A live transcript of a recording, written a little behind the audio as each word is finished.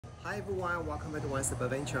Hi everyone, welcome back to One Step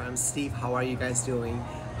Adventure. I'm Steve. How are you guys doing?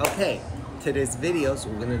 Okay, today's videos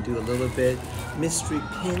we're gonna do a little bit mystery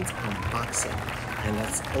pins unboxing, and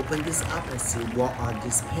let's open this up and see what are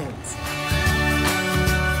these pins.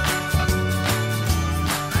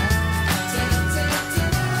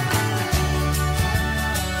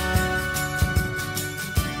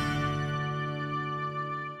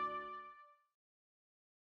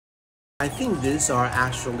 I think these are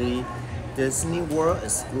actually Disney World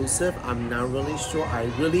exclusive. I'm not really sure. I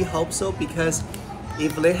really hope so, because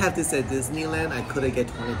if they have this at Disneyland, I could get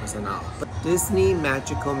 20% off. But Disney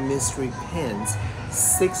Magical Mystery Pins,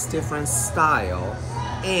 6 different style,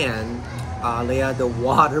 and they are the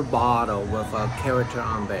water bottle with a character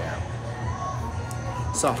on there.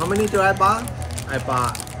 So how many do I buy? I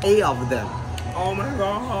bought 8 of them. Oh my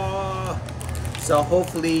god! So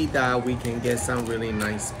hopefully that we can get some really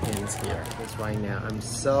nice pins here. Because right now I'm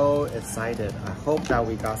so excited. I hope that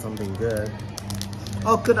we got something good.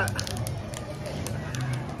 Oh, good.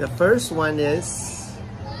 The first one is,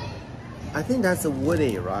 I think that's a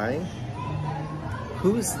Woody, right?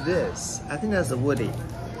 Who's this? I think that's a Woody.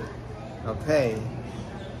 Okay.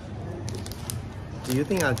 Do you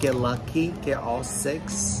think I'll get lucky? Get all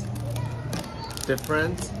 6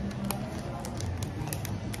 different?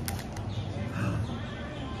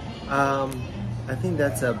 I think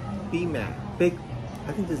that's a B-Mac. I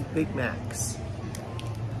think this is Big Max.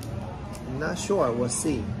 I'm not sure, we'll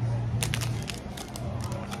see.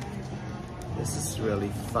 This is really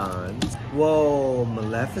fun. Whoa,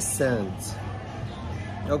 Maleficent.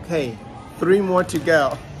 Okay, 3 more to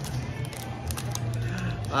go.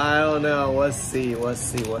 I don't know, we'll see.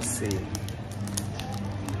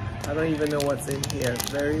 I don't even know what's in here,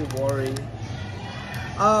 very worried.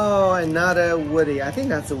 Oh, another Woody. I think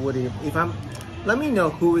that's a Woody. Let me know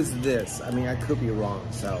who is this. I mean, I could be wrong,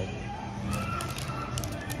 so.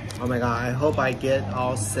 Oh my god, I hope I get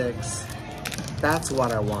all 6. That's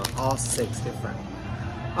what I want, all 6 different.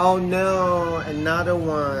 Oh no, another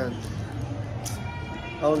one.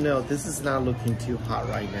 Oh no, this is not looking too hot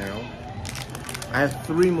right now. I have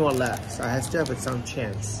 3 more left, so I still have some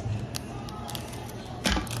chance.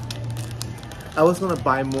 I was gonna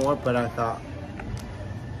buy more, but I thought,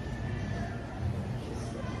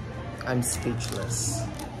 I'm speechless.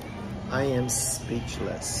 I am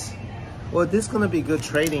speechless. Well, this is gonna be good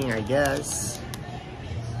trading, I guess.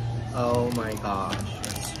 Oh my gosh,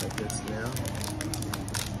 let's check this now.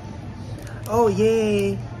 Oh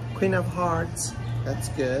yay, Queen of Hearts. That's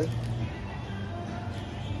good.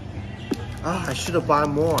 Ah, I should have bought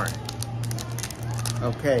more.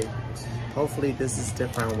 Okay, hopefully this is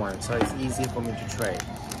different one, so it's easy for me to trade.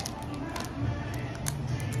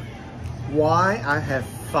 Why I have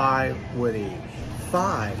 5 Woody?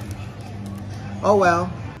 5. Oh well.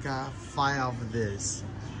 Got 5 of this.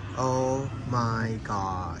 Oh my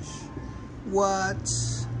gosh. What?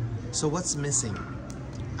 So what's missing?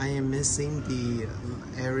 I am missing the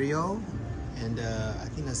Ariel and I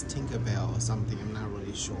think that's Tinkerbell or something. I'm not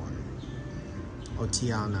really sure. Or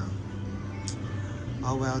Tiana.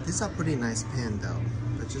 Oh well, these are pretty nice pen though.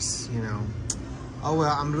 But just, you know. Oh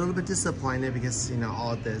well, I'm a little bit disappointed because, you know,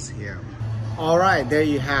 all this here. Alright, there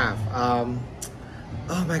you have.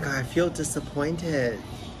 Oh my god, I feel disappointed.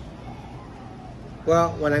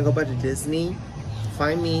 Well, when I go back to Disney,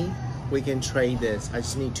 find me, we can trade this. I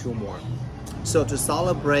just need 2 more. So to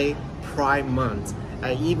celebrate Pride Month,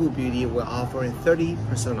 at Yibu Beauty, we're offering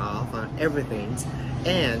 30% off on everything.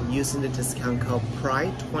 And using the discount code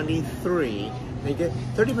PRIDE23, you get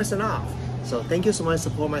 30% off. So thank you so much for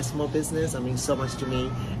supporting my small business. It means so much to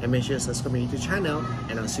me. And make sure you subscribe to my YouTube channel.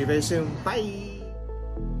 And I'll see you very soon. Bye!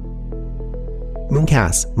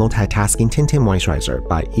 Mooncast Multitasking Tinted Moisturizer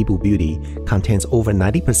by Yibu Beauty contains over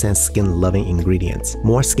 90% skin-loving ingredients,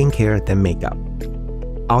 more skincare than makeup.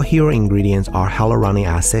 Our hero ingredients are hyaluronic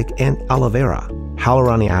acid and aloe vera.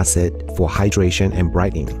 Hyaluronic acid for hydration and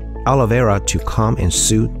brightening, aloe vera to calm and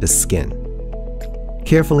soothe the skin.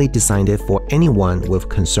 Carefully designed it for anyone with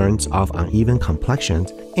concerns of uneven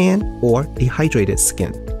complexions and or dehydrated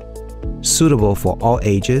skin. Suitable for all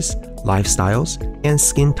ages, lifestyles, and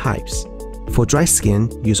skin types. For dry skin,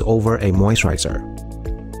 use over a moisturizer.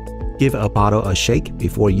 Give a bottle a shake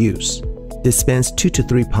before use. Dispense 2 to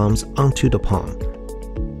 3 pumps onto the palm.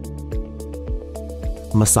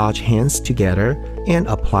 Massage hands together and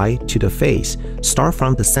apply to the face. Start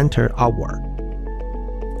from the center outward,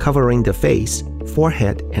 covering the face,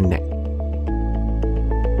 forehead, and neck.